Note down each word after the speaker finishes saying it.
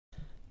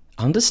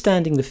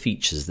Understanding the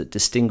features that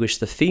distinguish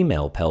the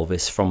female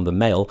pelvis from the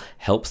male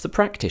helps the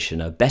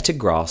practitioner better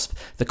grasp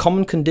the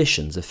common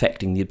conditions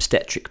affecting the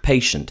obstetric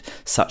patient,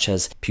 such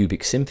as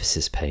pubic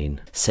symphysis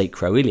pain,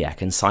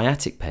 sacroiliac and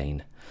sciatic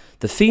pain.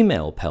 The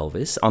female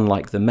pelvis,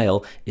 unlike the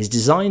male, is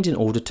designed in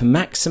order to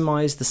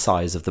maximize the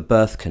size of the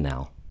birth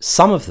canal.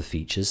 Some of the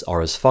features are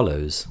as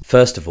follows.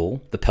 First of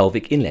all, the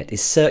pelvic inlet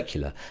is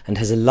circular and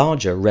has a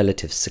larger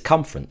relative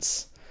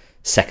circumference.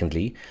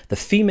 Secondly, the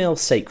female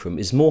sacrum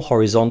is more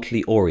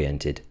horizontally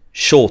oriented,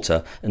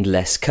 shorter and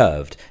less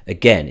curved,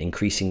 again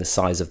increasing the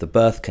size of the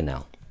birth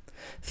canal.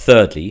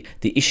 Thirdly,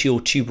 the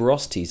ischial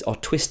tuberosities are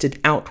twisted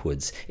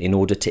outwards in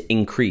order to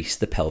increase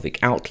the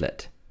pelvic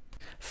outlet.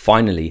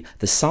 Finally,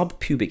 the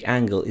subpubic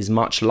angle is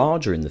much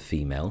larger in the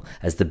female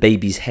as the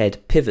baby's head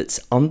pivots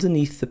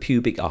underneath the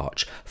pubic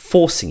arch,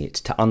 forcing it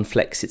to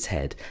unflex its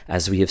head,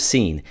 as we have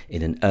seen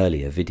in an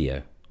earlier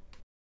video.